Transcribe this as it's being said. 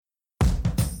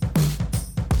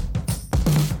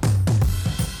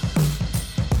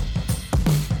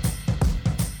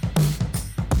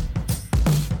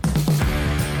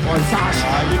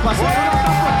passe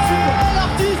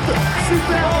l'artiste.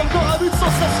 Super, encore un but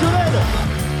sensationnel.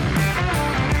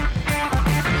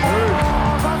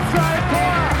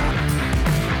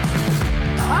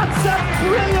 That's a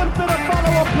brilliant bit of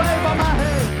follow-up play by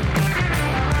Mahe.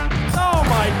 Oh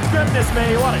my goodness me,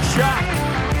 what a shot.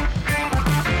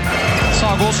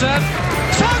 Sagosen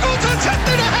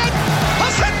setter det hen!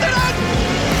 Han setter den!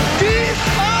 De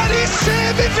er i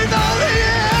semifinale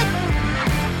igjen!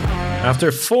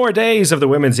 After 4 days of the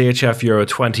Women's EHF Euro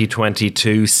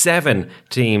 2022, 7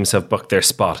 teams have booked their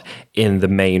spot in the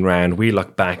main round. We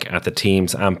look back at the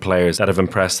teams and players that have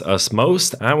impressed us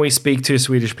most, and we speak to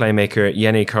Swedish playmaker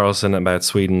Jenny Karlsson about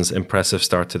Sweden's impressive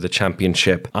start to the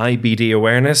championship, IBD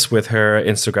awareness with her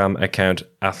Instagram account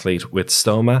Athlete with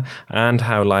Stoma, and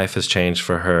how life has changed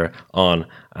for her on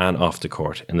and off the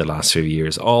court in the last few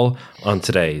years, all on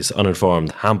today's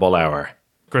Uninformed Handball Hour.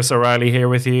 Chris O'Reilly here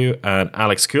with you, and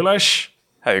Alex Kulash.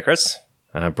 Hey, Chris.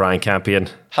 Brian Campion.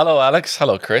 Hello, Alex.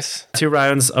 Hello, Chris. 2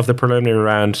 rounds of the preliminary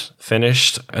round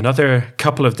finished. Another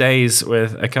couple of days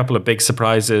with a couple of big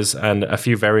surprises and a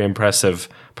few very impressive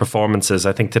performances.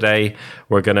 I think today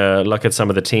we're going to look at some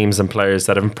of the teams and players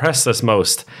that have impressed us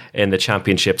most in the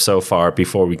championship so far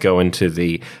before we go into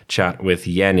the chat with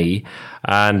Jenny.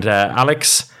 And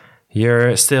Alex,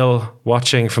 you're still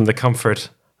watching from the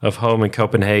comfort of home in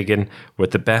Copenhagen with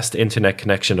the best internet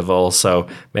connection of all, so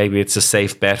maybe it's a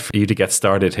safe bet for you to get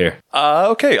started here.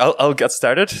 Okay, I'll get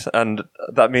started, and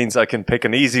that means I can pick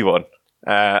an easy one,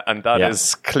 and that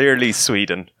is clearly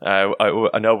Sweden.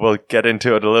 I know we'll get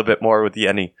into it a little bit more with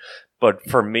Jenny, but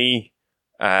for me,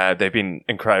 they've been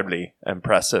incredibly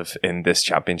impressive in this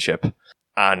championship.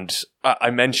 And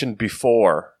I mentioned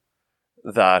before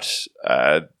that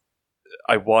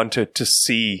I wanted to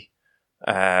see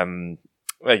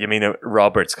Yamina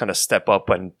Roberts kind of step up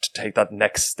and take that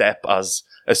next step as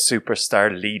a superstar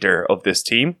leader of this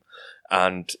team.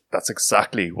 And that's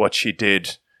exactly what she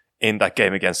did in that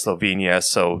game against Slovenia.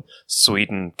 So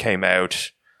Sweden came out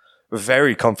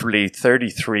very comfortably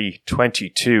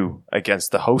 33-22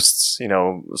 against the hosts, a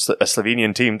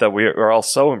Slovenian team that we're all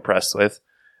so impressed with.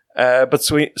 But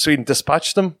Sweden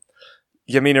dispatched them.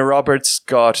 Yamina Roberts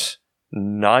got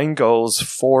 9 goals,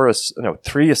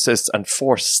 3 assists and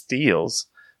 4 steals,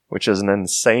 which is an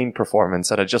insane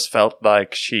performance. And I just felt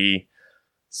like she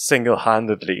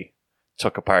single-handedly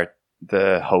took apart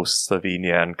the host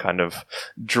Slovenia and kind of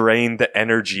drained the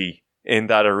energy in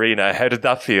that arena. How did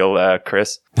that feel,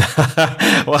 Chris?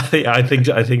 Well, I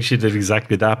think she did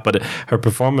exactly that, but her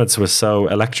performance was so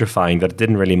electrifying that it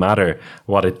didn't really matter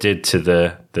what it did to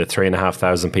the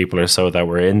 3,500 people or so that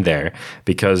were in there,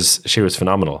 because she was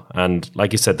phenomenal. And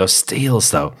like you said, those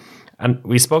steals though, and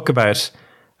we spoke about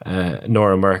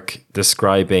Nora Merck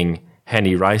describing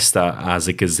Henny Reistad as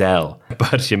a gazelle,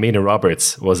 but Yamina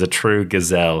Roberts was a true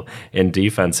gazelle in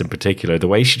defense in particular. The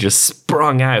way she just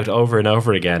sprung out over and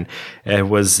over again, it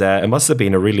must have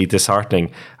been a really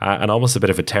disheartening and almost a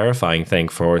bit of a terrifying thing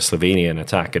for Slovenia in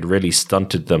attack. It really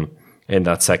stunted them in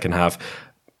that second half.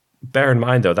 Bear in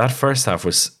mind though, that first half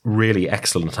was really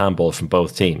excellent handball from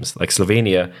both teams. Like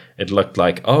Slovenia, it looked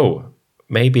like,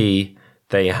 maybe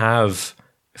they have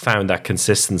found that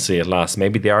consistency at last.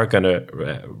 Maybe they are going to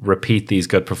repeat these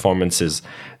good performances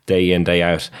day in, day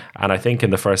out. And I think in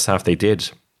the first half they did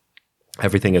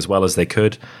everything as well as they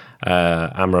could.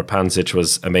 Amra Panzic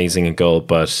was amazing in goal,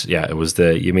 but yeah, it was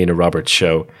the Yamina Roberts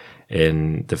show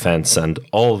in defence, and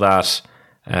all that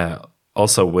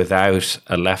also without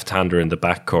a left-hander in the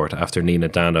backcourt after Nina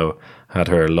Dano had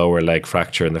her lower leg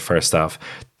fracture in the first half.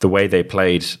 The way they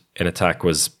played in attack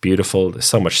was beautiful. There's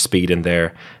so much speed in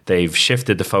there. They've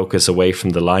shifted the focus away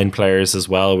from the line players as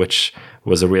well, which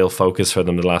was a real focus for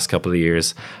them the last couple of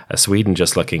years. Sweden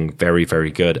just looking very,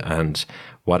 very good. And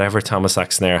whatever Thomas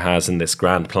Axner has in this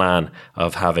grand plan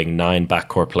of having 9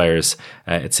 backcourt players,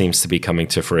 it seems to be coming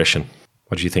to fruition.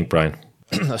 What do you think, Brian?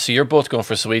 So you're both going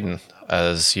for Sweden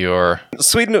as your...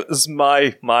 Sweden is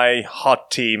my hot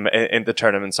team in the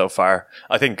tournament so far.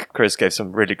 I think Chris gave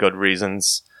some really good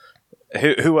reasons.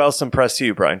 Who else impressed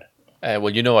you, Brian?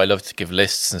 Well, I love to give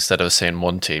lists instead of saying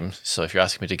one team. So if you're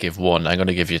asking me to give one, I'm going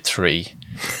to give you 3.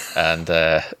 And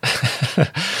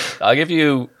I'll give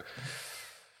you...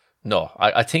 No,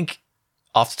 I think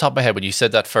off the top of my head, when you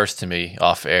said that first to me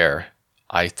off air,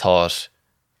 I thought,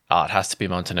 it has to be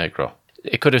Montenegro.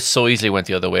 It could have so easily went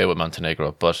the other way with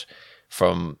Montenegro, but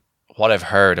from what I've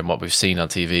heard and what we've seen on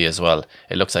TV as well,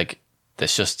 it looks like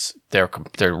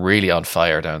they're really on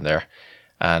fire down there.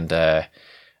 And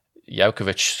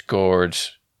Jaukovic scored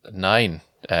 9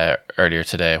 earlier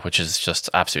today, which is just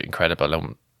absolutely incredible.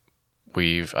 And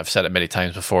I've said it many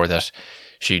times before that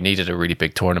she needed a really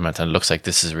big tournament, and it looks like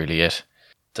this is really it.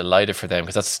 delighted for them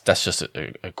because that's just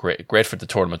a great for the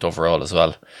tournament overall as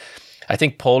well. I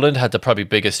think Poland had the probably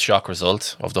biggest shock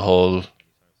result of the whole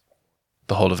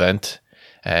event,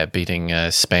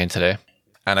 beating Spain today,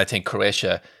 and I think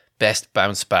Croatia best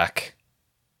bounce back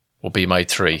will be my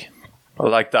 3. I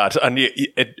like that. And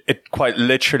it quite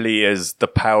literally is the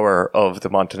power of the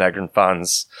Montenegrin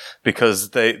fans,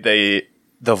 because the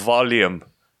volume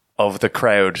of the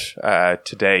crowd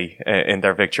today in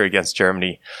their victory against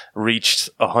Germany reached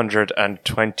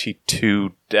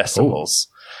 122 decibels.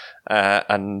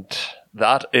 And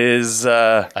that is...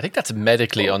 I think that's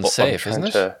medically unsafe,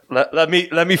 isn't it? Let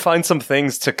me find some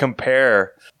things to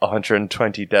compare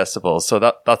 120 decibels. So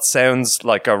that sounds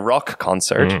like a rock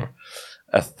concert,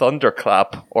 a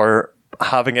thunderclap, or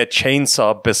having a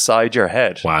chainsaw beside your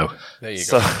head. Wow. There you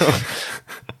go.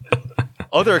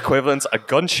 Other equivalents, a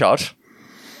gunshot,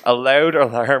 a loud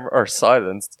alarm or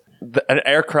silence, an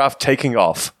aircraft taking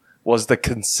off was the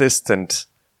consistent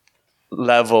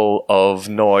level of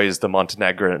noise the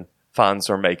Montenegrin fans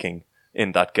were making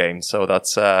in that game. So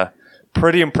that's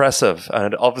pretty impressive,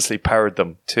 and it obviously powered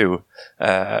them to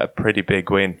a pretty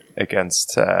big win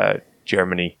against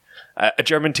Germany. A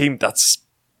German team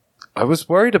I was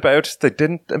worried about. They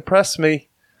didn't impress me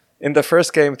in the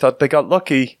first game. Thought they got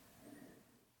lucky.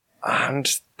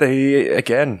 And they,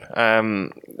 again,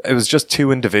 it was just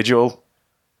too individual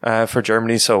for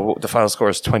Germany. So the final score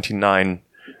is 29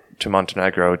 to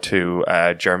Montenegro to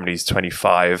Germany's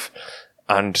 25.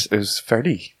 And it was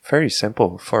very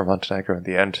simple for Montenegro in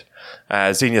the end.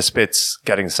 Xenia Spitz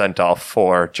getting sent off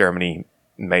for Germany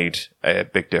made a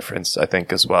big difference, I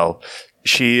think, as well.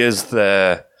 She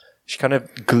kind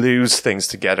of glues things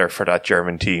together for that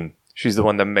German team. She's the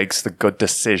one that makes the good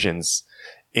decisions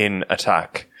in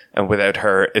attack. And without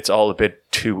her, it's all a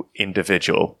bit too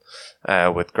individual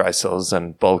with Greisels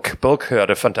and Bulk. Bulk, who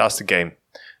had a fantastic game,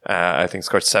 I think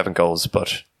scored 7 goals,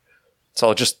 but it's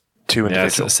all just too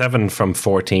individual. Yeah, 7 from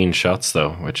 14 shots,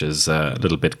 though, which is a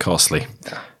little bit costly.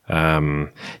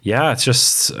 It's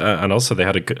just... and also they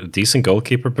had a decent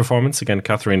goalkeeper performance. Again,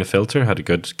 Katharina Filter had a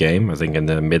good game, I think in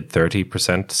the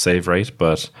mid-30% save rate,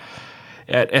 but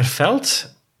it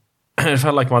felt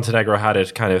like Montenegro had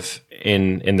it kind of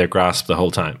in their grasp the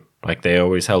whole time. Like they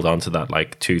always held on to that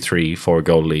like 2, 3, 4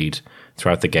 goal lead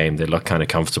throughout the game. They looked kind of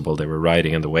comfortable. They were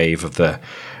riding in the wave of the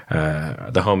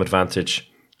home advantage.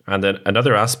 And then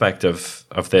another aspect of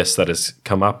this that has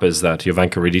come up is that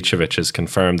Jovanka Radicevic has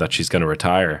confirmed that she's going to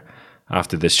retire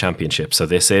after this championship. So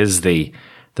this is the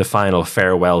final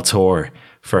farewell tour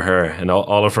for her and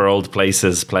all of her old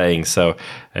places playing. So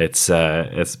it's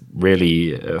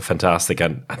really fantastic.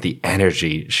 And the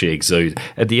energy she exudes,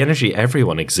 the energy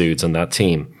everyone exudes on that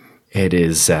team,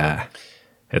 it's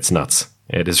nuts.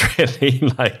 It is really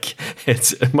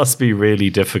it must be really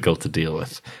difficult to deal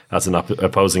with as an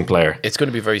opposing player. It's going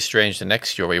to be very strange the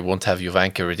next year. We won't have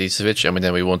Jovanka Radicevic, and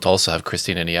then we won't also have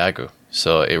Kristina Niagu.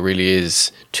 So it really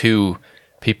is 2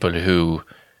 people who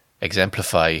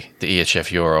exemplify the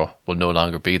EHF Euro will no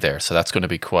longer be there. So that's going to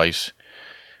be quite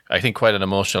an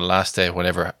emotional last day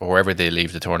wherever they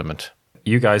leave the tournament.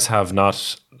 You guys have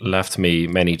not left me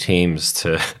many teams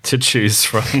to choose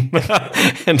from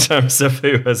in terms of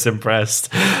who has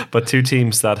impressed, but 2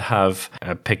 teams that have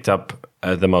picked up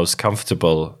the most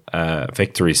comfortable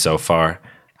victory so far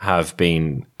have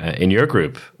been in your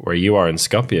group, where you are in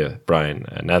Skopje, Brian,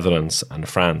 Netherlands and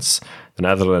France. The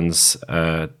Netherlands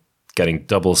getting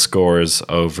double scores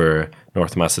over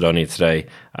North Macedonia today,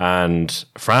 and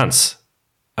France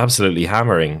absolutely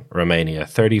hammering Romania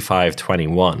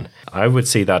 35-21. I would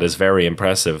see that as very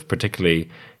impressive, particularly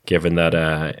given that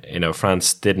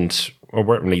France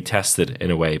weren't really tested in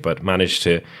a way, but managed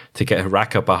to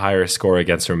rack up a higher score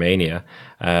against Romania.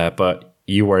 But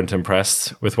you weren't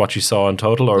impressed with what you saw in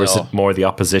total, or is it more the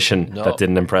opposition that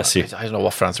didn't impress you? I don't know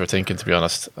what France were thinking, to be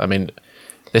honest. I mean,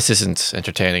 this isn't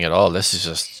entertaining at all. This is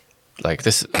just like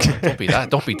this. Don't be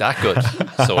that good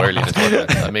so early in the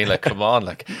tournament. I mean, like, come on,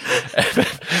 like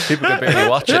people can barely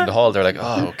watch it in the hall. They're like,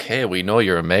 oh, okay, we know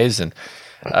you're amazing.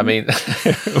 I mean,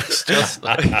 it was just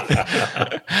like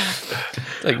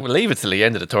leave it till the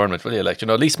end of the tournament, will you? Like,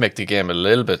 at least make the game a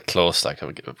little bit close. Like,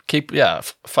 keep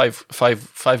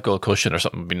five goal cushion or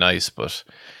something would be nice. But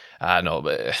no,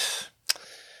 but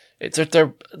it's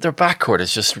their backcourt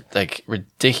is just like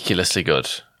ridiculously good.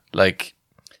 Like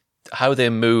how they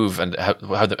move and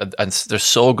how they're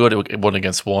so good at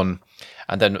 1-against-1,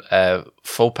 and then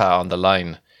Fopa on the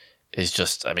line is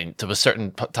just, I mean, there was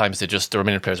certain times the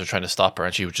Romanian players were trying to stop her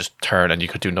and she would just turn and you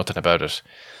could do nothing about it.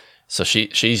 So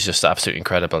she's just absolutely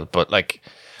incredible. But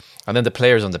and then the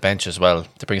players on the bench as well,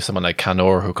 to bring someone like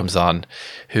Canor who comes on,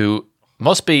 who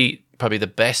must be probably the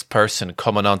best person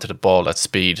coming onto the ball at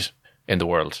speed in the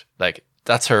world. Like,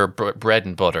 that's her bread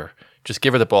and butter. Just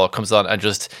give her the ball, comes on, and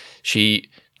just, she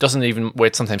doesn't even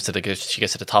wait sometimes till she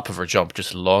gets to the top of her jump,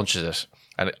 just launches it,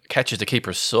 and it catches the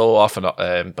keeper so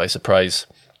often by surprise.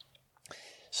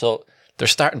 So they're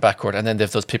starting backward, and then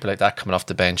they've those people like that coming off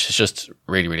the bench. It's just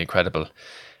really, really incredible.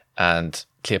 And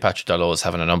Cleopatra Dalot is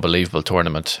having an unbelievable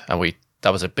tournament, and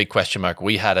that was a big question mark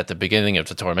we had at the beginning of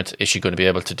the tournament. Is she going to be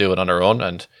able to do it on her own?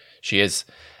 And she is.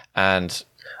 And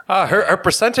her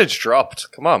percentage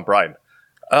dropped. Come on, Brian.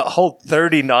 A whole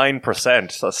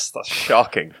 39%. That's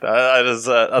shocking. That's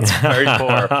very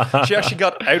poor. She actually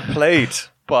got outplayed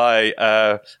by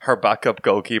her backup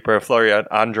goalkeeper, Florian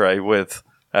Andre, with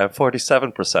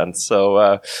 47%. So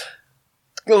a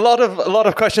lot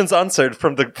of questions answered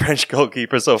from the French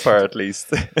goalkeeper so far, at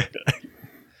least.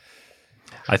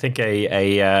 I think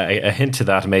a hint to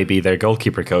that may be their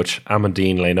goalkeeper coach,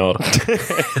 Amandine Lenoir.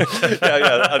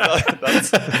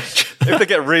 That's, if they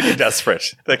get really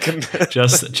desperate, they can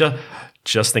just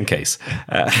in case.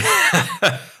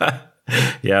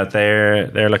 Yeah,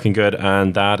 they're looking good,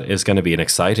 and that is going to be an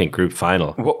exciting group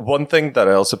final. One thing that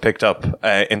I also picked up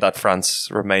in that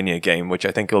France-Romania game, which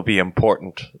I think will be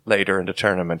important later in the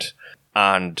tournament,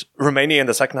 and Romania in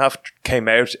the second half came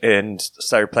out and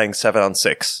started playing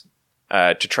 7-on-6.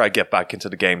 To try to get back into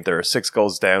the game. There were 6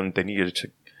 goals down. They needed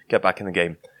to get back in the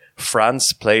game.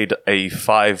 France played a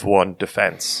 5-1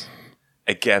 defense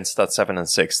against that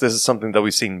 7-6. This is something that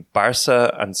we've seen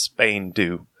Barca and Spain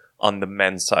do on the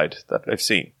men's side that I've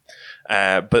seen.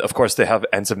 But of course, they have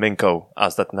Enzo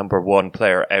as that number 1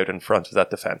 player out in front of that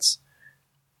defense.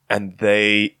 And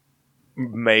they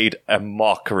made a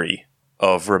mockery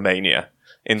of Romania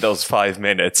in those 5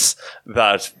 minutes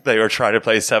that they were trying to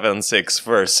play 7-6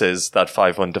 versus that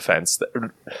 5-1 defense.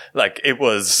 Like, it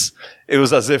was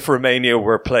as if Romania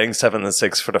were playing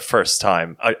 7-6 for the first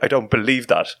time. I don't believe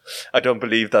that. I don't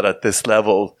believe that at this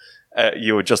level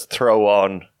you would just throw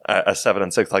on a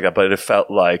 7-6 like that, but it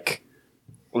felt like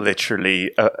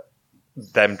literally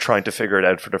them trying to figure it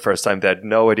out for the first time. They had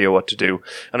no idea what to do.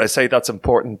 And I say that's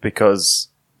important because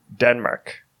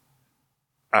Denmark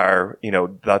are,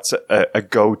 that's a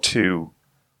go-to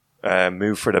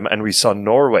move for them. And we saw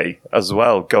Norway as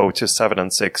well go to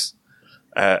 7-6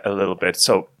 a little bit.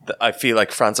 So I feel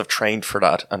like France have trained for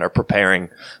that and are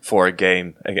preparing for a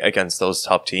game against those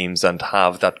top teams and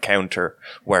have that counter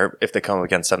where if they come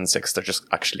against 7-6, they're just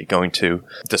actually going to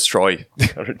destroy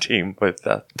the other team with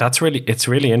that. It's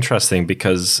really interesting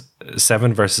because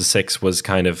 7 versus 6 was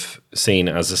kind of seen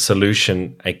as a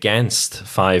solution against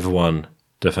 5-1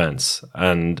 defense,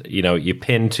 and you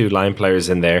pin 2 line players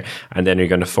in there, and then you're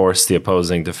going to force the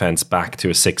opposing defense back to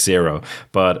a 6-0.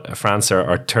 But France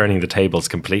are turning the tables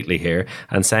completely here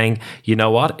and saying, you know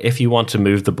what, if you want to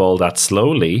move the ball that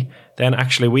slowly, then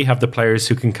actually we have the players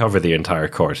who can cover the entire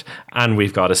court, and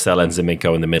we've got Estelle and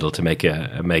Ziminko in the middle to make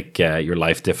your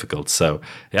life difficult. So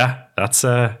yeah, that's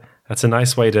a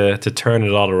nice way to turn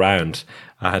it all around.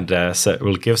 And so it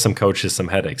will give some coaches some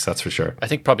headaches, that's for sure. I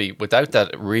think probably without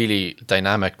that really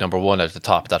dynamic number 1 at the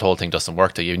top, that whole thing doesn't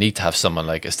work. You need to have someone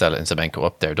like Estelle and Ziminko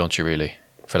up there, don't you, really,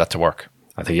 for that to work?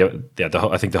 I think I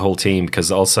think the whole team,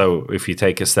 because also if you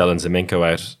take Estelle and Ziminko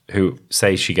out, who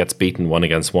say she gets beaten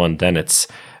 1-against-1, then it's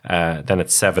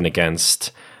 7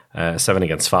 against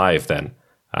 5 then,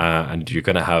 and you're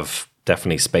going to have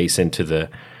definitely space into the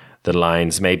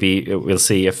lines. Maybe we'll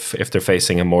see if they're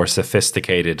facing a more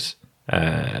sophisticated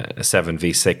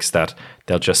 7v6 that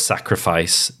they'll just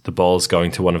sacrifice the balls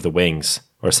going to one of the wings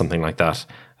or something like that,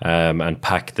 and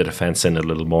pack the defense in a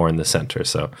little more in the center.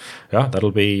 So yeah,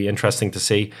 that'll be interesting to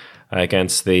see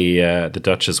against the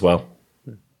Dutch as well,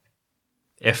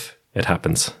 if it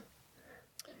happens.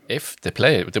 If they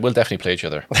play, they will definitely play each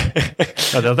other.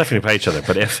 No, they'll definitely play each other.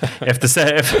 But if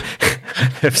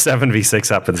 7v6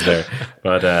 happens there,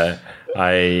 but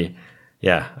I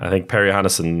think Perry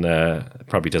Johannesson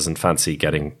probably doesn't fancy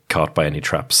getting caught by any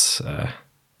traps.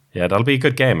 Yeah, that'll be a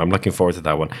good game. I'm looking forward to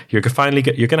that one. You're going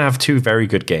to have 2 very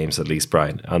good games, at least,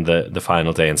 Brian, on the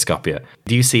final day in Skopje.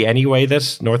 Do you see any way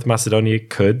that North Macedonia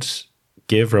could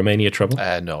give Romania trouble?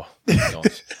 No, I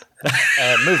don't.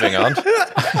 Moving on.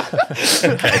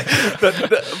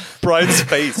 Brian's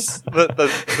face,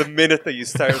 the minute that you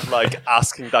started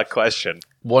asking that question.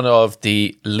 One of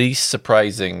the least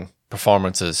surprising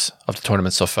performances of the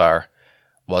tournament so far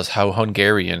was how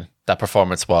Hungarian that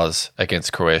performance was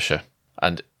against Croatia.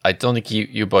 And I don't think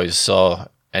you boys saw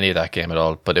any of that game at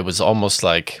all, but it was almost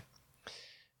like,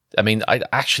 I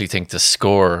actually think the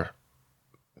score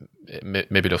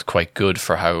maybe looked quite good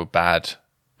for how bad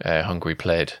Hungary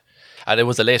played. And it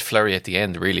was a late flurry at the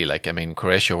end, really.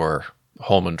 Croatia were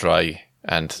home and dry,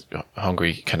 and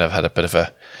Hungary kind of had a bit of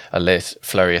a late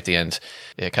flurry at the end.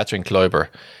 Yeah, Katrin Kleiber,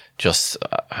 just,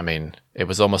 I mean, it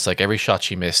was almost like every shot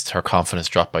she missed, her confidence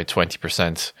dropped by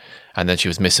 20%, and then she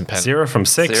was missing penalties. 0 from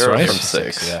 6, 0 right? from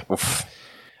 6. Yeah. Oof.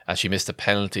 And she missed a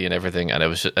penalty and everything, and it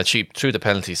was and she threw the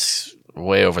penalties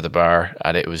way over the bar,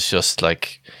 and it was just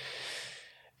like,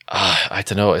 I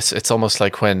don't know. It's almost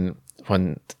like when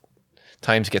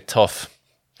times get tough,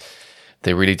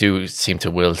 they really do seem to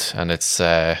wilt, and it's.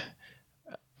 I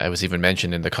was even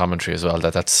mentioned in the commentary as well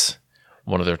that that's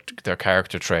one of their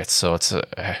character traits. So it's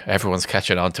everyone's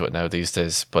catching on to it now these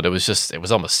days. But it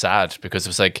was almost sad, because it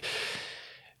was like,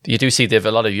 you do see they have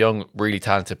a lot of young, really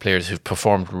talented players who've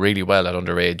performed really well at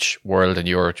underage World and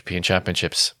European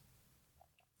Championships.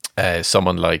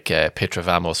 Someone like Petra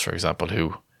Vamos, for example,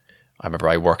 who I remember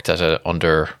I worked at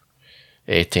under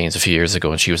 18s a few years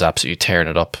ago, and she was absolutely tearing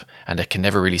it up, and it can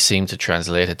never really seem to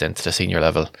translate it then to the senior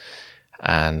level.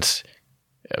 And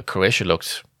Croatia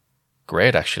looked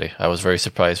great, actually. I was very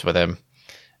surprised by them,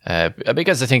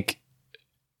 because I think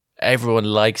everyone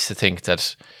likes to think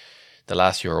that the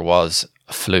last Euro was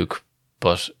a fluke,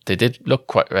 but they did look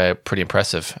quite pretty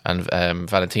impressive. And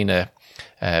Valentina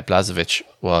Blažević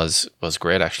was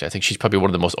great, actually. I think she's probably one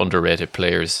of the most underrated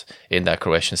players in that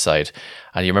Croatian side.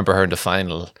 And you remember her in the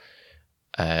final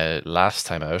last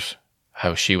time out,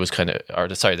 how she was kind of,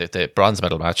 the bronze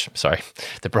medal match.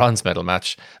 The bronze medal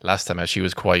match last time out, she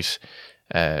was quite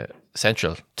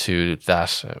central to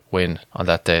that win on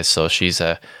that day. So she's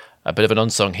a bit of an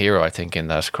unsung hero, I think, in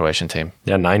that Croatian team.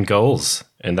 Yeah, 9 goals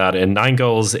in that. And 9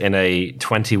 goals in a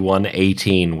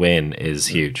 21-18 win is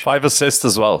huge. 5 assists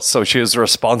as well. So she is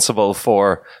responsible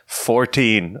for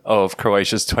 14 of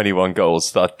Croatia's 21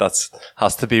 goals. That's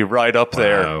has to be right up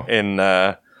there in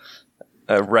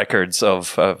records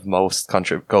of most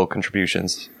goal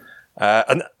contributions.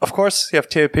 And of course, you have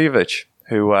Teja Pivac,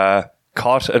 who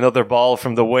caught another ball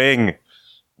from the wing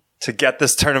to get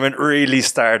this tournament really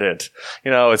started. You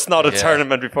know, it's not a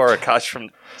tournament before a catch from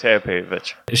Teja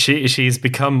Pivac. She's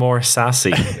become more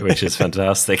sassy, which is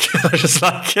fantastic. Just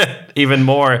like even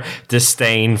more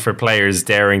disdain for players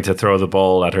daring to throw the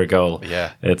ball at her goal.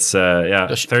 Yeah. It's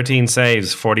 13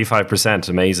 saves, 45%,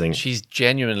 amazing. She's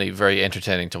genuinely very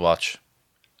entertaining to watch,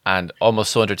 and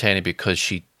almost so entertaining because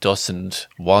she doesn't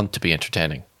want to be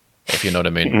entertaining, if you know what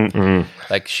I mean.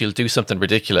 Mm-hmm. Like, she'll do something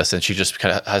ridiculous and she just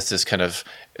kind of has this kind of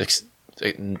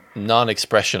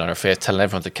non-expression on her face, telling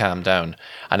everyone to calm down.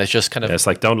 And it's just kind of... it's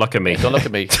like, don't look at me. Don't look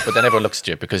at me. But then everyone looks at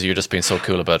you because you're just being so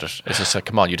cool about it. It's just like,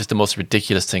 come on, you're just the most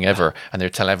ridiculous thing ever. And they're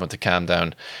telling everyone to calm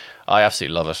down. I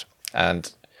absolutely love it.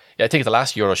 And yeah, I think the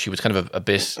last Euro, she was kind of a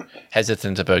bit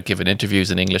hesitant about giving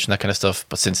interviews in English and that kind of stuff.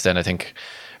 But since then, I think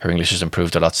her English has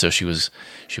improved a lot. So she was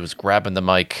grabbing the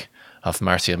mic of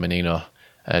Marcia Menino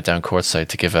down courtside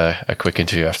to give a quick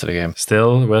interview after the game.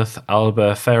 Still with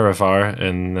Alba Fehérvár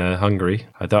in Hungary.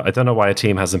 I don't know why a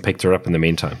team hasn't picked her up in the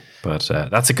meantime, but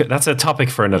that's a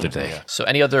topic for another day. Yeah. So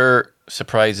any other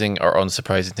surprising or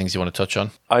unsurprising things you want to touch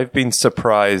on? I've been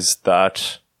surprised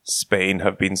that Spain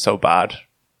have been so bad.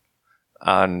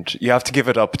 And you have to give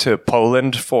it up to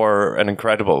Poland for an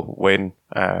incredible win.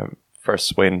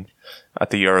 First win at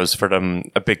the Euros for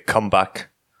them. A big comeback,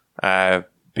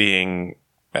 being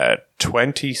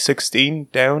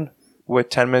 20-16 down with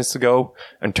 10 minutes to go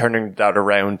and turning that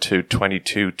around to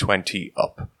 22-20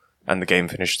 up. And the game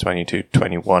finished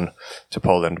 22-21 to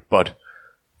Poland. But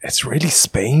it's really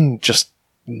Spain just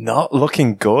not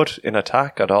looking good in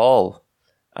attack at all.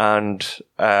 And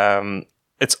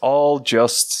it's all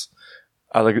just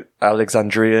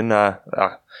Alexandrina.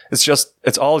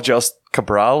 It's all just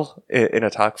Cabral in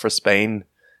attack for Spain,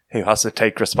 who has to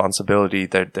take responsibility.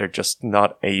 They're just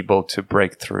not able to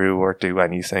break through or do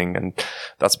anything, and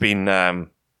that's been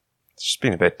just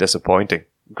been a bit disappointing.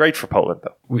 Great for Poland,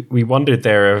 though. We wondered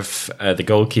there if the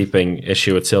goalkeeping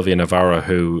issue with Silvia Navarro,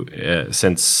 who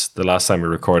since the last time we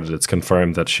recorded, it's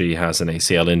confirmed that she has an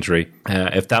ACL injury.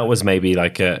 If that was maybe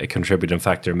like a contributing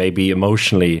factor, maybe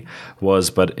emotionally was,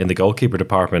 but in the goalkeeper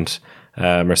department,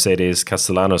 Mercedes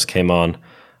Castellanos came on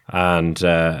and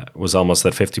was almost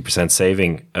at 50%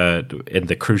 saving in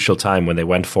the crucial time when they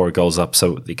went 4 goals up.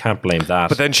 So you can't blame that.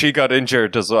 But then she got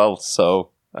injured as well, so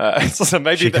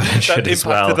maybe that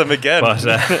impacted them again.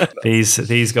 But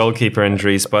these goalkeeper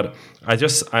injuries. But I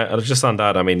just on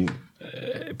that, I mean,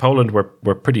 Poland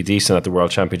were pretty decent at the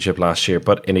World Championship last year,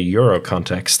 but in a Euro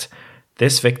context,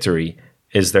 this victory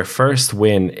is their first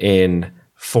win in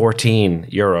 14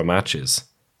 Euro matches.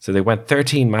 So they went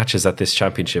 13 matches at this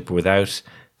championship without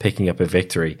picking up a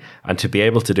victory, and to be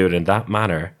able to do it in that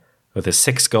manner with a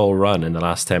 6-goal run in the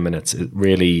last 10 minutes, it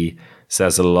really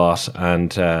says a lot.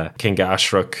 And Kinga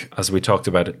Ashruk, as we talked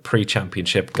about it,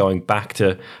 pre-championship, going back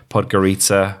to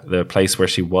Podgorica, the place where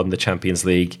she won the Champions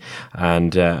League,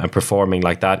 and performing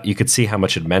like that, you could see how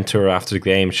much it meant to her after the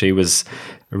game. She was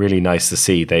really nice to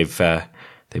see. They've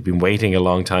been waiting a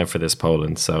long time for this,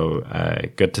 Poland, so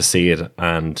good to see it.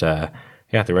 And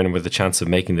they're in with the chance of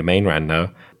making the main round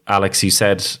now. Alex, you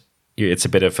said it's a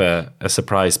bit of a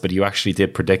surprise, but you actually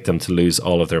did predict them to lose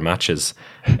all of their matches,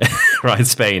 right,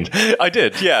 Spain? I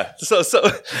did, yeah. So,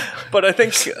 but I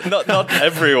think not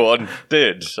everyone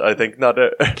did. I think not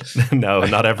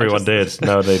everyone did.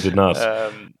 No, they did not.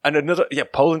 And another,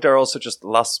 Poland are also, just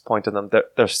last point on them.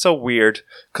 They're so weird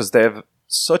because they have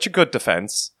such a good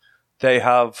defense. They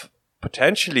have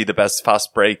potentially the best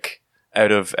fast break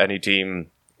out of any team,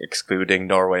 excluding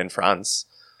Norway and France.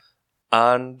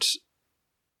 And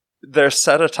their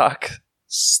set attack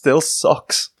still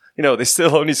sucks. They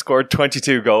still only scored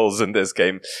 22 goals in this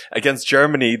game. Against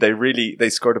Germany, they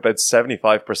scored about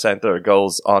 75% of their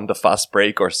goals on the fast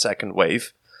break or second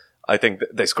wave. I think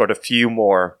they scored a few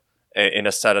more in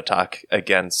a set attack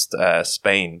against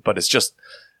Spain, but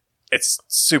it's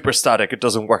super static. It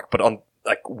doesn't work. But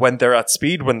when they're at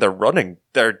speed, when they're running,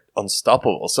 they're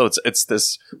unstoppable. So it's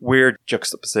this weird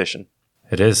juxtaposition.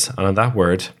 It is. And on that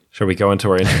word, shall we go into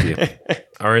our interview?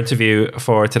 Our interview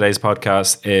for today's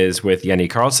podcast is with Jenny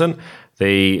Karlsson,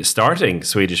 the starting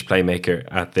Swedish playmaker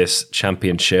at this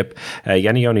championship.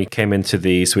 Jenny only came into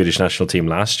the Swedish national team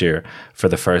last year for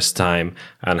the first time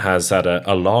and has had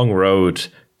a long road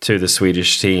to the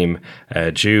Swedish team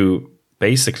due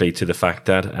basically to the fact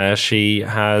that she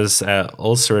has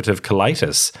ulcerative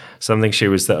colitis, something she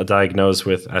was diagnosed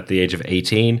with at the age of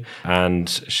 18, and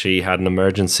she had an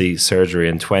emergency surgery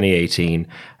in 2018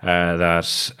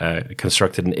 that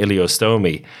constructed an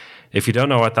ileostomy. If you don't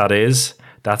know what that is,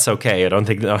 that's okay. I don't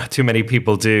think too many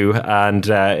people do, and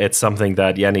it's something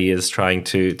that Jenny is trying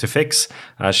to fix,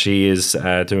 as she is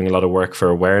doing a lot of work for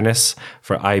awareness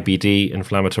for IBD,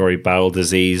 inflammatory bowel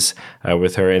disease,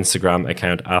 with her Instagram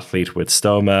account Athlete with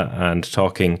Stoma, and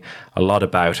talking a lot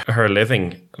about her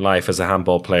living life as a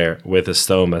handball player with a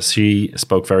stoma. She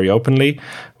spoke very openly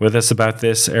with us about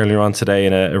this earlier on today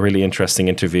in a really interesting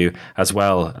interview, as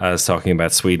well as talking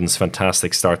about Sweden's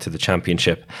fantastic start to the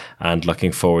championship and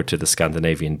looking forward to the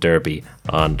Scandinavian Derby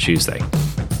on Tuesday.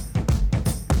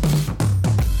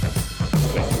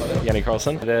 Jenny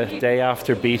Karlsson, the day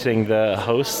after beating the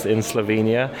host in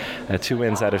Slovenia, 2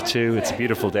 wins out of 2. It's a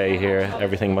beautiful day here.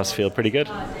 Everything must feel pretty good.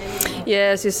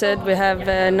 Yeah, as you said, we have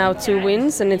now 2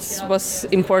 wins, and it was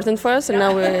important for us. And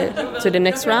now we're to the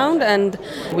next round, and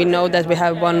we know that we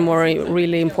have one more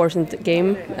really important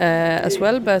game as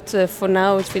well. But for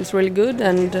now, it feels really good,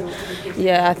 and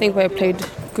I think we played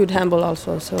good handball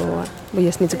also. So we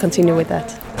just need to continue with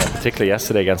that. Particularly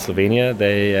yesterday against Slovenia,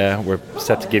 they were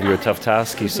set to give you a tough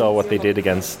task. You saw what they did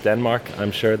against Denmark.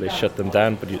 I'm sure they shut them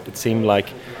down, but it seemed like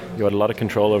you had a lot of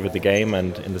control over the game,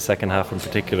 and in the second half in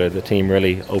particular, the team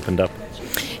really opened up.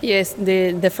 Yes,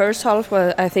 the first half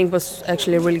I think was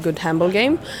actually a really good handball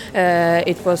game.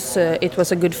 It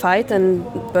was a good fight,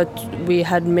 but we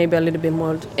had maybe a little bit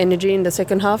more energy in the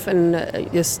second half and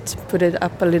just put it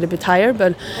up a little bit higher.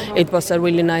 But it was a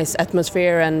really nice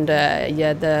atmosphere, and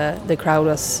the crowd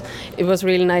was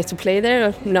really nice to play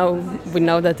there. Now we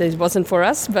know that it wasn't for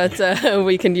us, but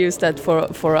we can use that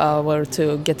for our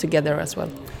to get together as well.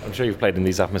 I'm sure you've played in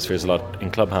these atmospheres a lot in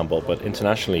club handball, but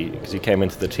internationally, because you came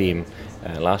into the team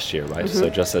last year, right? Mm-hmm. So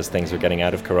just as things were getting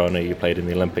out of Corona, you played in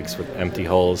the Olympics with empty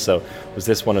halls. So was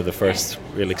this one of the first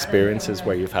real experiences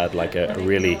where you've had like a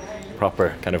really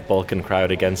proper kind of Balkan crowd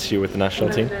against you with the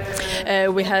national team?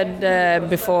 We had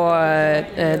before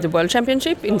the World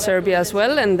Championship in Serbia as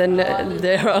well, and then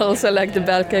there are also like the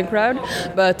Balkan crowd.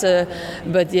 But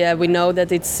we know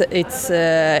that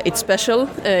it's special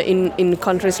in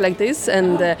countries like this,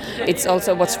 and it's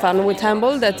also what's fun with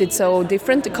handball, that it's so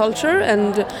different, the culture,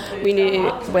 and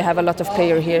we have a lot of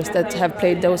players here that have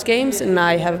played those games, and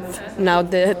I have now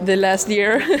the last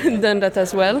year done that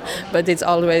as well. But it's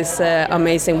always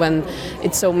amazing when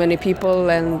it's so many people,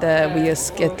 and we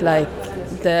just get like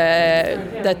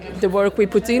the work we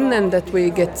put in, and that we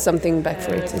get something back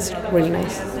for it. It's really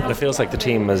nice. It feels like the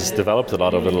team has developed a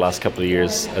lot over the last couple of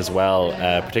years as well,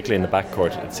 particularly in the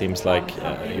backcourt. It seems like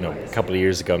a couple of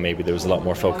years ago maybe there was a lot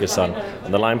more focus on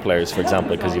the line players, for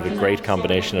example, because you have a great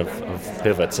combination of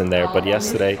pivots in there. But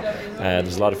yesterday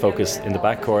there's a lot of focus in the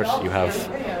backcourt. You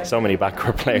have so many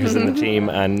backcourt players in the team,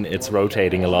 and it's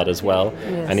rotating a lot as well.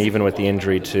 Yes. And even with the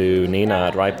injury to Nina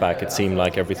at right back, it seemed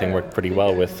like everything worked pretty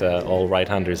well with all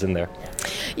right-handers in there.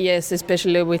 Yes,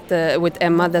 especially with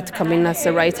Emma that come in as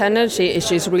a right-hander.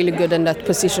 She's really good in that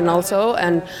position also,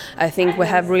 and I think we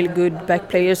have really good back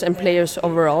players and players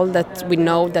overall that we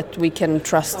know that we can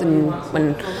trust in.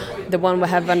 When the one we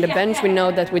have on the bench, we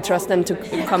know that we trust them to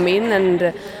come in,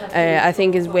 and I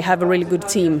think we have a really good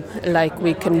team. Like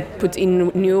we can put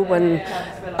in new when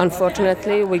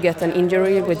unfortunately we get an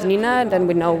injury with Nina, then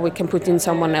we know we can put in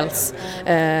someone else.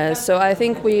 So I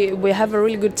think we have a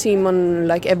really good team on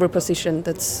like every position.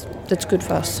 That's good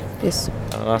for us. Yes.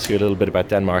 I'll ask you a little bit about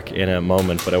Denmark in a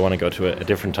moment, but I want to go to a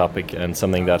different topic and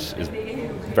something that is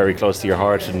very close to your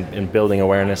heart in building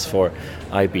awareness for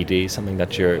IBD, something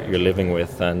that you're living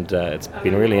with, and it's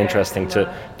been really interesting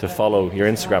to follow your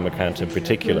Instagram account in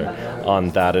particular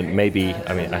on that. And maybe,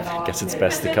 I guess it's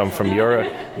best to come from your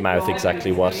mouth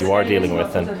exactly what you are dealing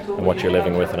with and what you're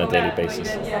living with on a daily basis.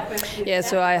 Yeah,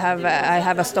 so I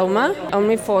have a stoma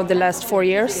only for the last 4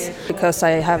 years because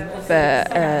I have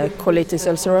colitis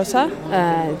ulcerosa.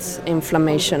 It's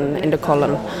inflammation in the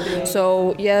colon.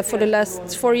 So yeah, for the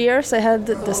last 4 years I had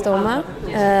the stoma,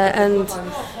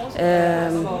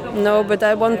 no, but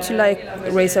I want to like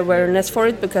raise awareness for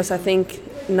it because I think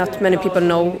not many people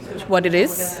know what it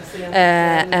is,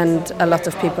 and a lot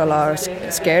of people are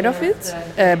scared of it.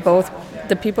 Both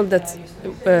the people that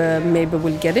maybe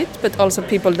will get it, but also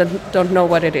people that don't know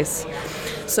what it is.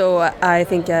 So I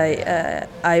think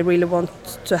I really want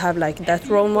to have like that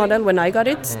role model when I got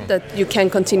it, that you can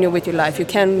continue with your life. You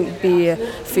can be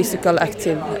physical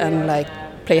active and like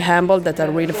play handball that are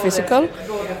really physical,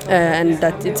 and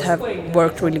that it have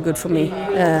worked really good for me.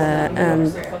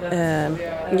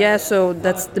 Yeah, so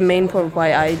that's the main point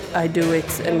why I do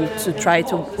it, and to try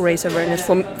to raise awareness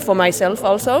for myself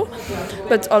also,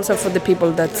 but also for the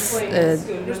people that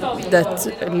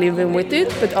living with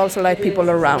it, but also like people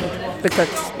around,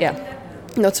 because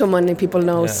not so many people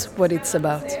knows what it's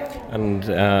about. And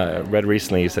read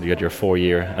recently you said you had your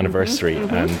 4-year anniversary,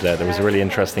 and there was a really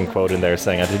interesting quote in there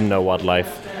saying, I didn't know what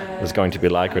life was going to be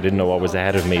like, or didn't know what was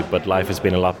ahead of me, but life has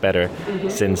been a lot better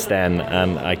since then.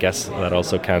 And I guess that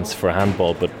also counts for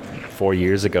handball. But 4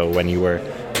 years ago when you were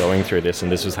going through this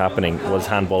and this was happening, was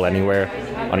handball anywhere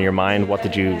on your mind? What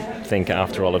did you think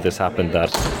after all of this happened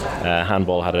that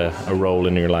handball had a role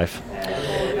in your life?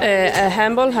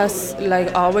 Handball has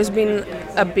like always been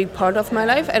a big part of my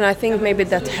life, and I think maybe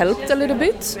that helped a little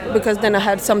bit because then I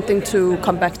had something to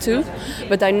come back to.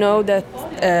 But I know that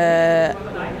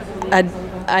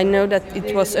I know that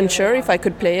it was unsure if I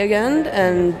could play again,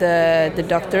 and the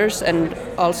doctors and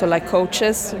also like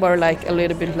coaches were like a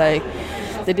little bit like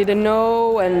they didn't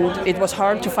know, and it was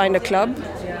hard to find a club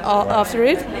after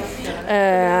it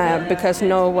because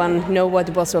no one knew what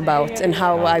it was about and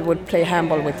how I would play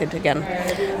handball with it again.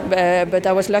 But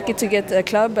I was lucky to get a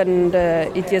club, and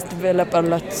it just developed a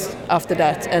lot after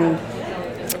that. And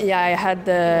yeah, I had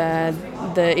the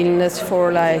illness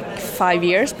for like 5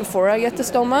 years before I got the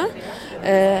stoma,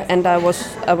 and I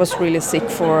was really sick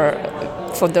for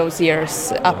those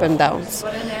years, up and downs.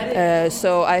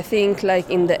 So I think like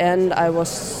in the end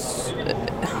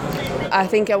I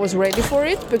think I was ready for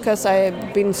it because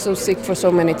I've been so sick for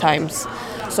so many times.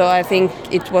 So I think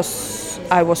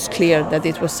I was clear that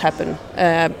it was happen.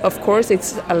 Of course,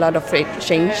 it's a lot of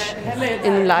change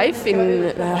in life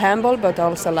in handball, but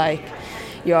also like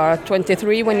you are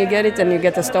 23 when you get it, and you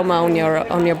get a stoma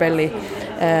on your belly,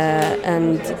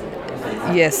 and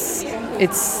yes,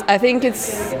 I think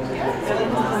it's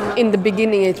in the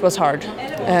beginning it was hard.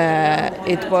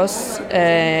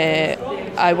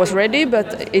 I was ready,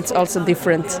 but it's also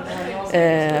different.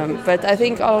 But I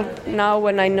think now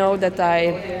when I know that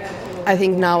I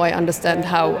think now I understand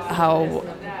how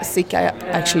sick I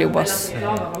actually was,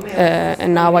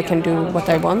 and now I can do what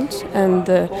I want, and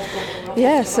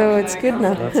so it's good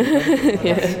now.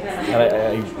 Yeah.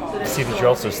 And I see that you're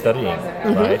also studying,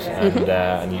 right?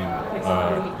 And you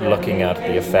are looking at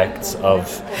the effects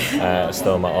of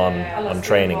stoma on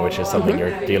training, which is something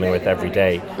you're dealing with every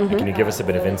day. Can you give us a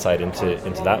bit of insight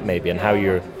into that maybe, and how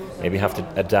you maybe have to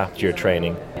adapt your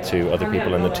training to other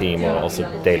people in the team or also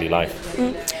daily life?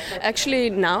 Actually,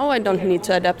 now I don't need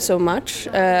to adapt so much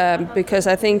because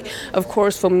I think, of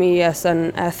course, for me as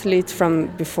an athlete from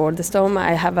before the stoma,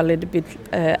 I have a little bit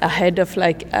ahead of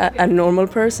like a normal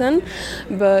person,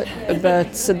 but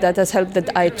so that has helped that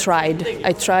I tried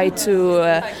to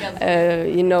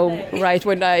right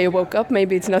when I woke up,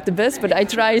 maybe it's not the best, but I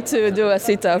tried to do a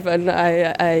sit-up, and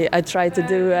I tried to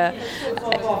do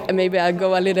maybe I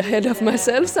go a little ahead of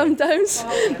myself sometimes.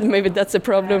 Maybe that's a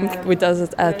problem with us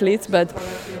as athletes, but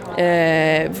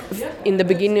in the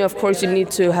beginning, of course, you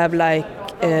need to have like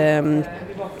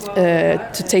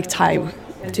to take time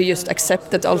to just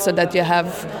accept that also that you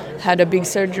have had a big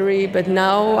surgery. But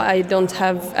now I don't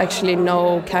have actually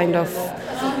no kind of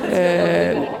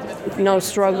no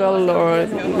struggle or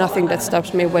nothing that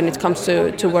stops me when it comes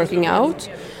to working out.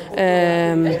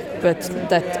 But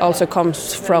that also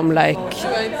comes from like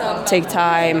take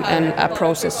time and a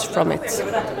process from it.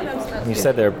 You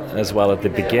said there as well at the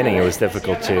beginning it was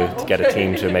difficult to get a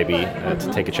team to maybe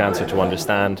to take a chance or to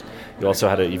understand. You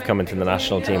also you've come into the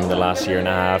national team in the last year and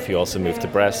a half. You also moved to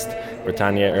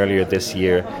Bretagne earlier this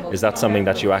year. Is that something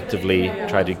that you actively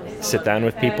try to sit down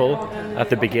with people at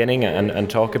the beginning and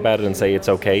talk about it and say it's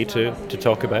okay to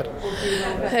talk about?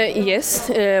 Yes.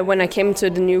 When I came to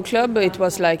the new club, it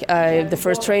was like the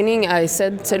first training I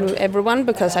said to everyone,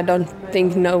 because I don't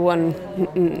think no one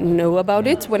knew about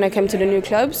it when I came to the new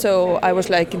club. So I was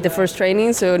like the first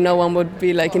training, so no one would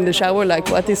be like in the shower like,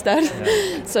 what is that?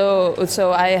 Yeah.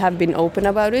 So I have been open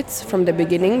about it from the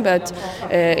beginning, but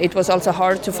it was also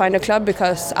hard to find a club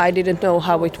because I didn't know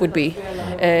how it would be.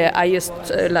 I just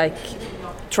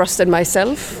trusted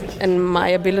myself and my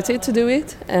ability to do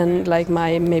it, and like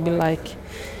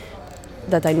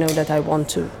that I know that I want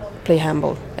to play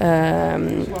handball.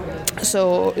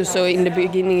 So in the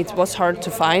beginning it was hard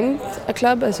to find a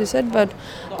club, as you said, but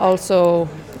also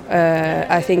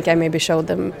I think I maybe showed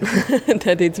them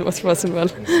that it was possible.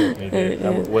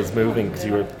 Was moving, because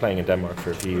you were playing in Denmark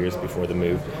for a few years before the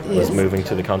move, was moving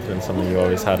to the continent something you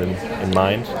always had in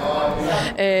mind?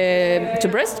 To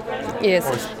Brest? Yes.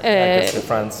 To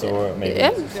France or maybe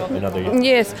another?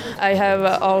 Yes, I have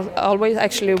always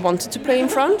actually wanted to play in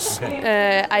France.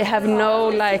 Okay. I have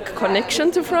no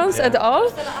connection to France at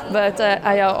all, but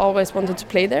I always wanted to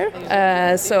play there.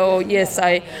 So yes,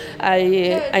 I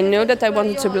know that I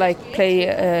wanted to play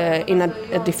in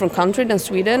a different country than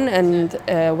Sweden, and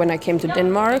when I came to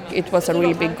Denmark, it was a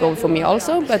really big goal for me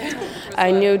also. But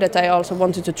I knew that I also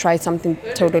wanted to try something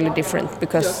totally different,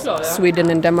 because Sweden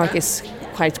and Denmark is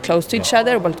quite close to each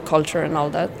other, but culture and all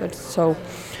that. But so,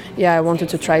 yeah, I wanted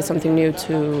to try something new,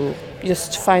 to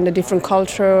just find a different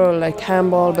culture, like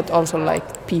handball, but also like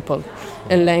people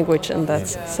and language and that.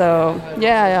 So,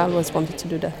 yeah, I always wanted to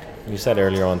do that. You said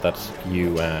earlier on that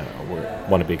you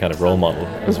want to be a kind of role model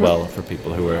as well for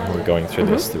people who are going through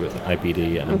this with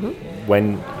IBD. And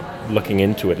when looking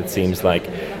into it, it seems like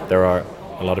there are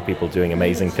a lot of people doing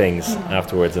amazing things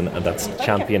afterwards, and that's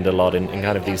championed a lot in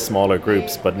kind of these smaller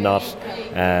groups, but not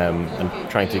and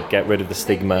trying to get rid of the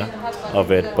stigma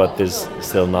of it, but there's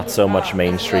still not so much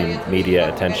mainstream media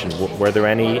attention. Were there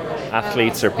any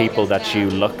athletes or people that you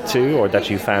looked to or that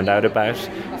you found out about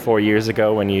 4 years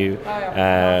ago when you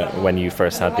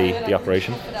first had the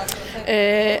operation?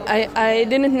 I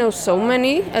didn't know so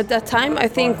many at that time. I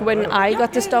think when I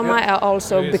got the stoma, I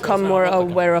also become more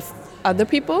aware of other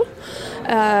people,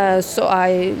 so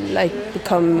I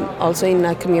become also in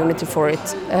a community for it.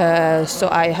 So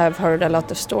I have heard a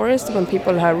lot of stories when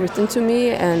people have written to me,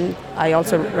 and I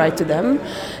also write to them.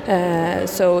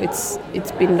 So it's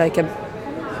been like a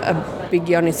big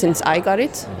journey since I got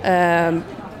it.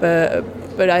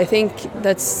 But I think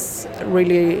that's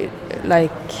really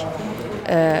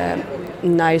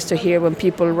nice to hear when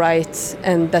people write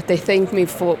and that they thank me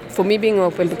for me being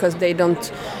open, because they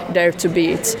don't dare to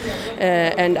be it.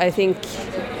 And I think,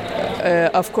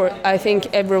 of course, I think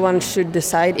everyone should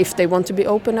decide if they want to be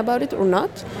open about it or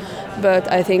not.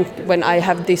 But I think when I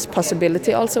have this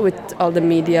possibility also with all the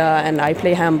media, and I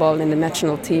play handball in the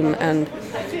national team, and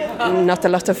not a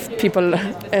lot of people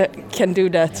can do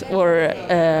that, or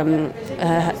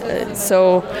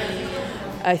so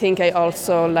I think I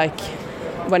also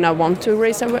when I want to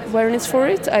raise awareness for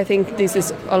it, I think this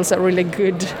is also really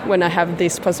good when I have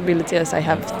this possibility as I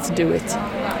have to do it.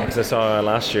 Because I saw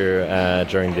last year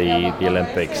during the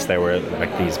Olympics, there were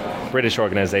these British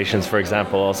organizations, for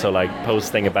example, also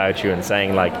posting about you and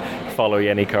saying follow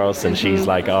Jenny Carlson, she's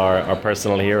our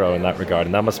personal hero in that regard,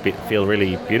 and that must feel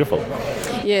really beautiful.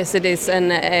 Yes, it is,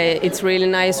 and it's really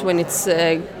nice when it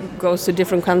goes to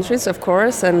different countries, of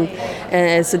course, and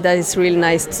so that is really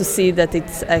nice to see that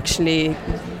it's actually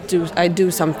I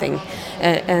do something,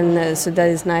 and so that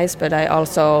is nice. But I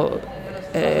also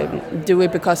do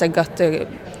it because I got the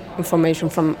information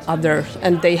from others,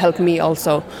 and they help me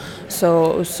also.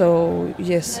 So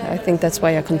yes, I think that's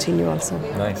why I continue also.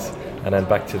 Nice. And then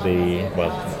back to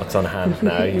what's on hand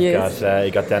now. Yes.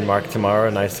 You got Denmark tomorrow,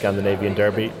 a nice Scandinavian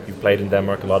derby. You've played in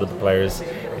Denmark. A lot of the players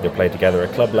either play together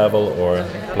at club level or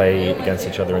play against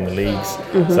each other in the leagues.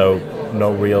 Mm-hmm. So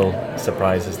no real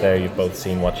surprises there. You've both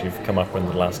seen what you've come up in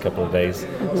the last couple of days.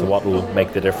 Mm-hmm. So what will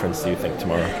make the difference, do you think,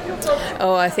 tomorrow?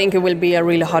 Oh, I think it will be a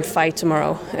really hard fight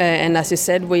tomorrow. And as you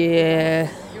said,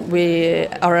 we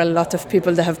are a lot of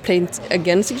people that have played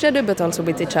against each other, but also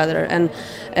with each other. And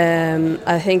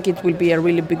I think it will be a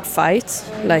really big fight,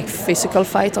 like physical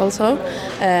fight also.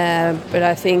 But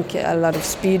I think a lot of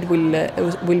speed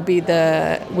will be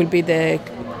the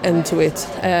end to it.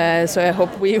 So I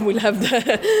hope we will have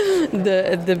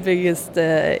the biggest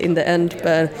in the end.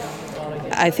 But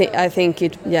I think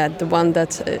the one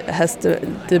that has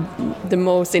the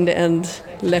most in the end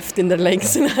left in their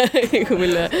legs.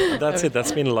 That's it.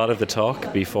 That's been a lot of the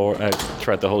talk before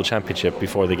throughout the whole championship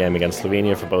before the game against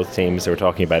Slovenia for both teams. They were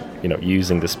talking about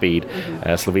using the speed.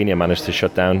 Slovenia managed to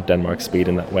shut down Denmark's speed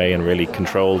in that way and really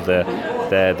control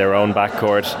their own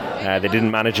backcourt. They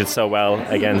didn't manage it so well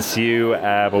against you,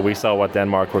 but we saw what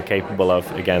Denmark were capable of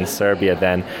against Serbia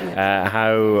then.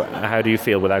 How do you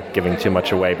feel, without giving too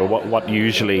much away, but what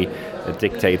usually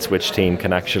dictates which team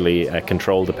can actually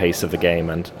control the pace of the game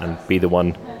and be the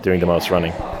one doing the most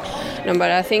running? No,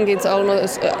 but I think it's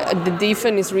almost the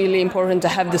defense is really important to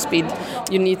have the speed.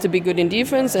 You need to be good in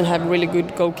defense and have really good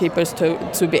goalkeepers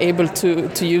to be able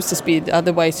to use the speed.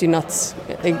 Otherwise, you're not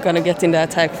going to get in the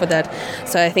attack for that.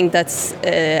 So I think that's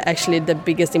actually the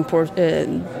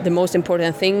the most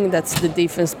important thing. That's the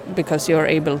defense, because you're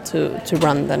able to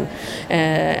run then.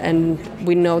 And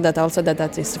we know that also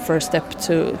that is the first step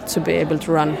to be able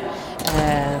to run.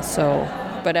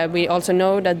 But we also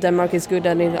know that Denmark is good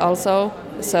at it also.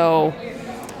 So,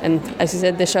 and as you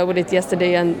said, they showed it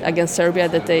yesterday and against Serbia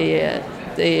that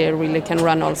they really can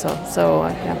run also. So,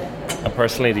 yeah. And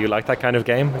personally, do you like that kind of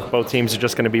game? Both teams are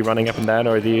just going to be running up and down,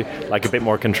 or do you like a bit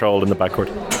more control in the backcourt?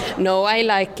 No, I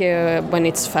like when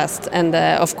it's fast, and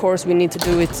of course we need to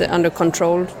do it under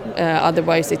control.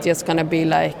 Otherwise, it's just going to be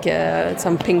like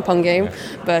some ping pong game.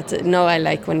 Yeah. But no, I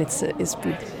like when it's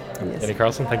speed. Yes. Jenny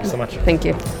Carlson, thank you so much. Thank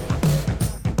you.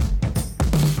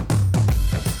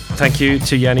 Thank you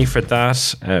to Jenny for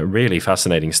that. Really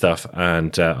fascinating stuff.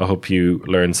 And I hope you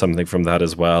learned something from that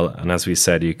as well. And as we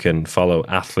said, you can follow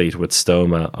Athlete with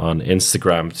Stoma on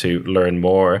Instagram to learn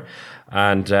more.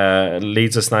 And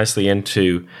leads us nicely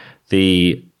into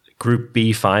the Group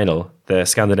B final, the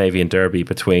Scandinavian derby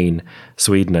between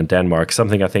Sweden and Denmark.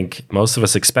 Something I think most of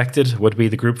us expected would be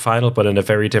the group final, but in a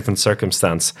very different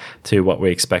circumstance to what we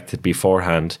expected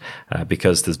beforehand,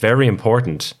 because there's very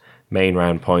important main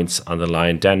round points on the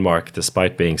line. Denmark,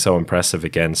 despite being so impressive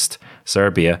against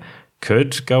Serbia,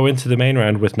 could go into the main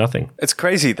round with nothing. It's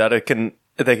crazy that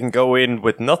they can go in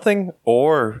with nothing,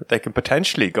 or they can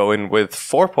potentially go in with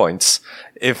 4 points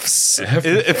if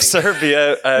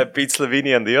Serbia beats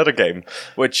Slovenia in the other game,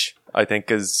 which I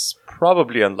think is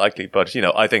probably unlikely, but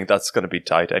I think that's going to be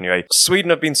tight anyway. Sweden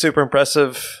have been super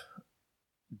impressive.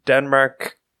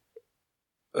 Denmark,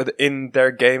 in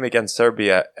their game against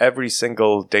Serbia, every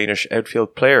single Danish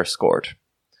outfield player scored.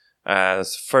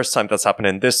 It's the first time that's happened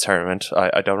in this tournament.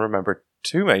 I don't remember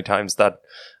too many times that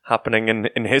happening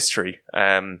in history.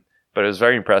 But it was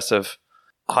very impressive.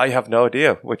 I have no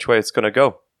idea which way it's going to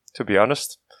go, to be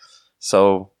honest.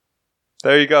 So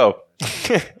there you go.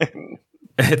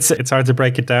 It's hard to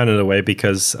break it down in a way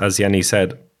because, as Jenny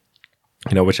said,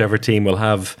 whichever team will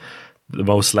have the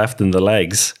most left in the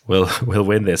legs will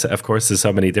win this. Of course, there's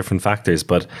so many different factors,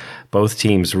 but both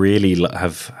teams really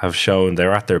have shown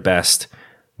they're at their best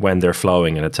when they're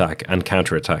flowing in attack and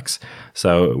counter-attacks.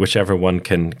 So whichever one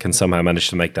can somehow manage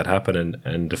to make that happen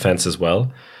in defense as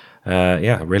well.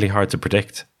 Really hard to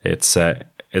predict. It's going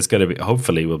to be,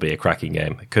 hopefully will be a cracking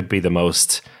game. It could be the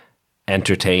most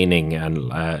entertaining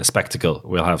and spectacle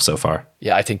we'll have so far.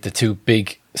 Yeah, I think the two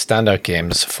big standout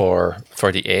games for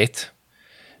the 8th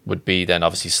would be then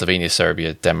obviously Slovenia,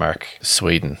 Serbia, Denmark,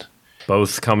 Sweden.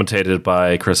 Both commentated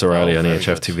by Chris O'Reilly on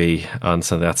EHF TV.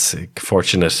 So that's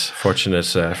fortunate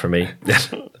for me.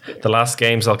 The last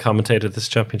games I'll commentate at this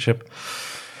championship.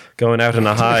 Going out on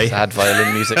a high. Sad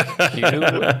violin music.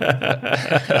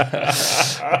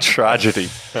 Tragedy.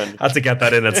 Had to get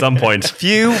that in at some point. If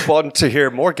you want to hear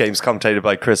more games commentated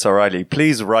by Chris O'Reilly,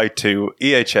 please write to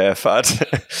EHF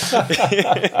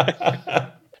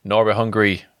at Norway,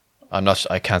 Hungary.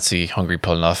 I can't see Hungary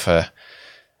pulling off a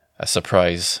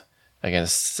surprise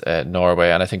against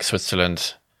Norway, and I think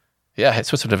Switzerland. Yeah,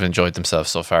 Switzerland have enjoyed themselves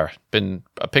so far.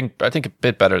 I think a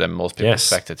bit better than most people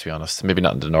expected, to be honest. Maybe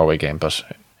not in the Norway game, but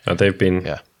they've been.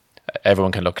 Yeah,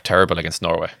 everyone can look terrible against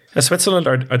Norway. Switzerland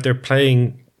they're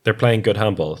playing good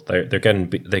handball.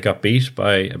 They got beat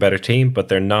by a better team, but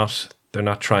they're not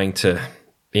trying to,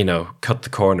 cut the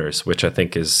corners, which I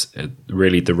think is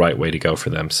really the right way to go for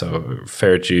them. So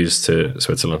fair dues to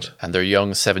Switzerland. And their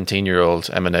young 17-year-old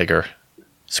Emma Neger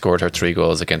scored her 3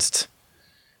 lobs against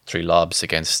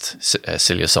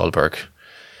Celia Solberg,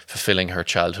 fulfilling her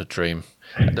childhood dream.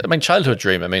 Probably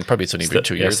it's only been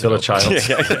 2 years still ago. a child.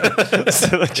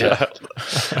 Still a child.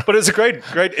 But it's a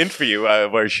great interview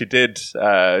where she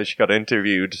got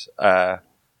interviewed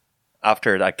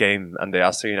after that game, and they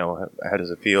asked her, how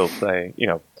does it feel playing,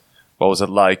 what was it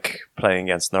like playing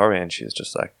against Norway? And she was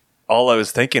just like, all I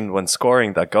was thinking when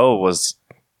scoring that goal was,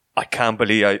 I can't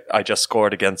believe I just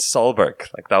scored against Solberg.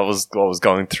 Like, that was what was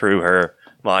going through her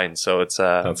mind. So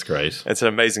that's great. It's an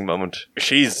amazing moment.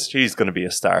 She's going to be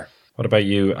a star. What about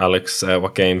you, Alex?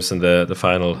 What games in the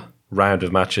final round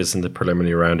of matches in the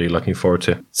preliminary round are you looking forward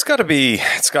to? It's got to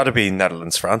be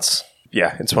Netherlands, France.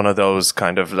 Yeah, it's one of those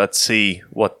kind of, let's see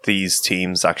what these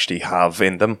teams actually have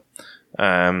in them.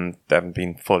 They haven't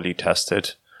been fully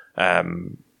tested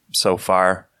so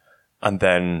far. And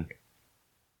then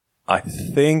I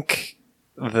think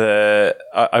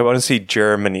I want to see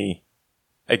Germany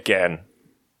again.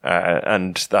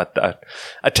 And that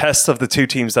a test of the two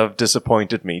teams that have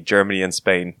disappointed me, Germany and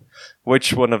Spain.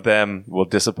 Which one of them will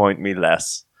disappoint me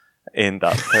less in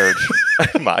that third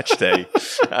match day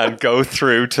and go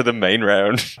through to the main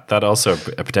round? That also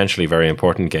a potentially very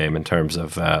important game in terms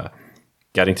of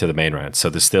getting to the main round. So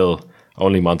there's still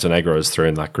only Montenegro is through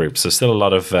in that group. So still a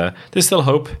lot of there's still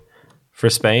hope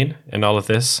for Spain in all of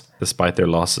this, despite their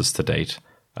losses to date.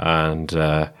 And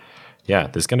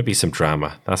there's going to be some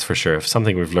drama, that's for sure. If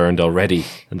something we've learned already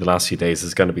in the last few days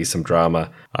is going to be some drama,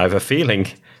 I have a feeling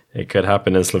it could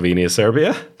happen in Slovenia,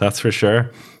 Serbia, that's for sure.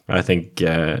 I think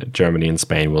Germany and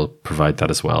Spain will provide that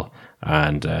as well.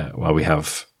 And while we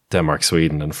have Denmark,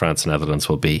 Sweden, and France, Netherlands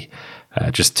will be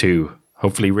just 2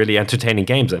 hopefully really entertaining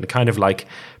games, and kind of like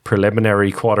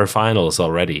preliminary quarterfinals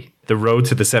already. The road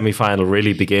to the semi-final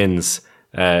really begins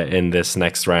in this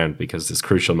next round because there's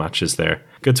crucial matches there.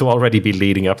 Good to already be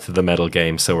leading up to the medal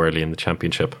game so early in the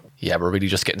championship. Yeah, we're really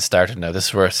just getting started now. This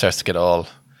is where it starts to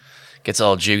gets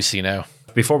all juicy now.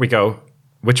 Before we go,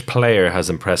 which player has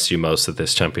impressed you most at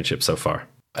this championship so far?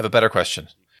 I have a better question.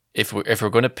 If we're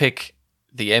going to pick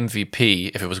the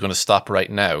MVP, if it was going to stop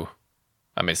right now,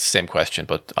 I mean, it's the same question,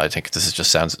 but I think this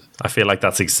just sounds... I feel like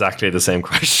that's exactly the same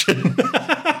question.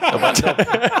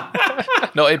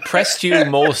 No, impressed you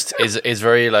most is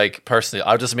very like personally.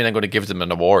 I doesn't mean I'm going to give them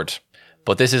an award,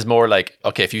 but this is more like,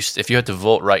 okay, if you had to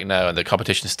vote right now and the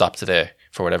competition stopped today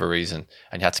for whatever reason,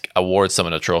 and you had to award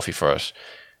someone a trophy for it,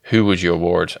 who would you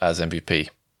award as MVP?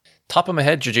 Top of my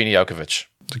head, Georgina Jokovic.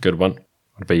 It's a good one.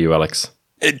 What about you, Alex?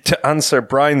 To answer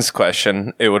Brian's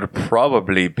question, it would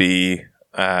probably be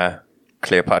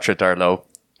Cleopatra Darlot,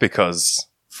 because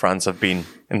France have been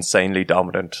insanely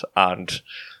dominant and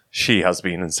she has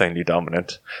been insanely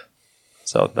dominant.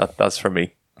 So that's for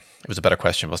me. It was a better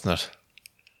question, wasn't it?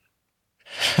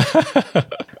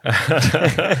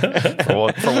 for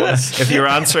once. If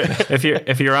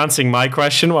you're answering my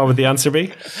question, what would the answer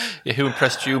be? Yeah, who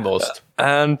impressed you most?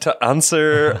 And to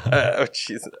answer,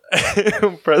 who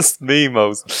impressed me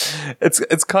most?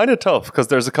 It's kind of tough because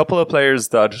there's a couple of players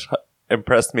that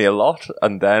impressed me a lot,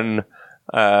 and then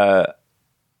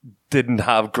didn't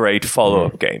have great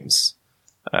follow-up games.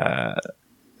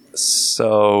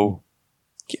 So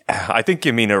yeah, I think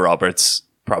Yamina Roberts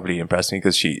probably impressed me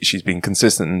because she's been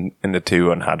consistent in the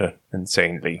 2 and had an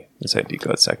insanely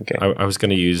good second game. I was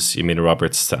going to use Yamina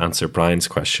Roberts to answer Brian's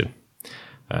question.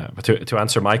 But to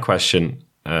answer my question,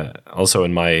 also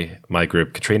in my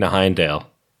group, Katrina Heindale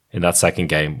in that second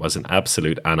game was an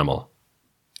absolute animal.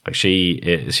 Like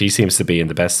she seems to be in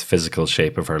the best physical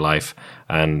shape of her life,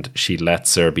 and she let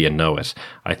Serbia know it.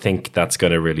 I think that's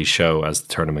going to really show as the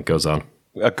tournament goes on.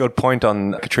 A good point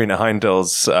on Katrina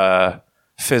Heindale's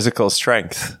physical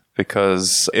strength,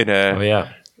 because in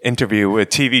a interview with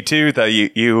TV2 that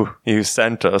you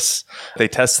sent us, they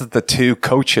tested the 2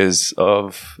 coaches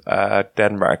of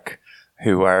Denmark,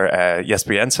 who are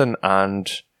Jesper Jensen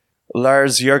and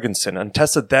Lars Jørgensen, and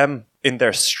tested them in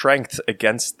their strength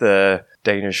against the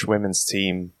Danish women's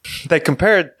team. They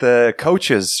compared the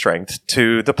coaches' strength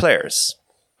to the players.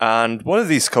 And one of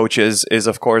these coaches is,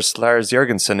 of course, Lars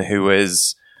Jørgensen, who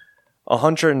is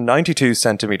 192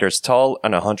 centimeters tall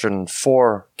and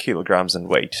 104 kilograms in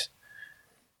weight.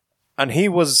 And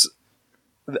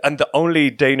the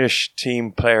only Danish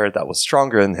team player that was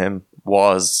stronger than him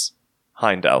was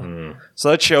Heindel. So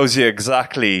that shows you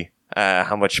exactly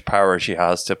how much power she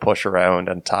has to push around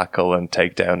and tackle and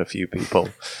take down a few people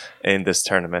in this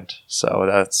tournament. So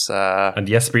that's... And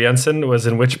Jesper Jensen was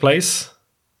in which place?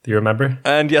 Do you remember?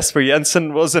 And Jesper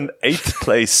Jensen was in 8th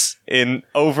place in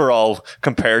overall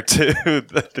compared to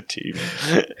the team.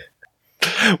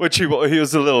 Which he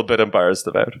was a little bit embarrassed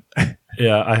about.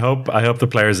 Yeah, I hope the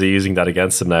players are using that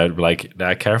against him now. Like,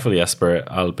 careful, Jesper,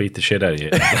 I'll beat the shit out of you.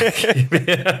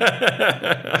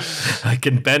 I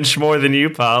can bench more than you,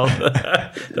 pal.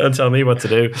 Don't tell me what to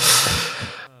do. Do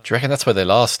you reckon that's why they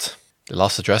lost? They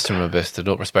lost the dressing room a bit. They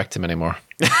don't respect him anymore.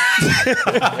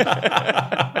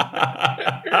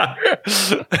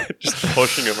 Just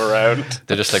pushing him around.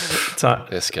 They're just like,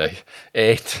 this guy.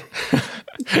 8.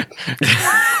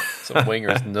 Some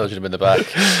wingers nudging him in the back.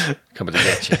 Coming to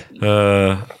get you.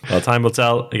 Well, time will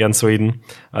tell against Sweden.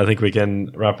 I think we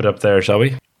can wrap it up there, shall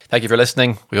we? Thank you for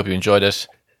listening. We hope you enjoyed it.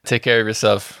 Take care of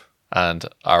yourself and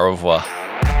au revoir.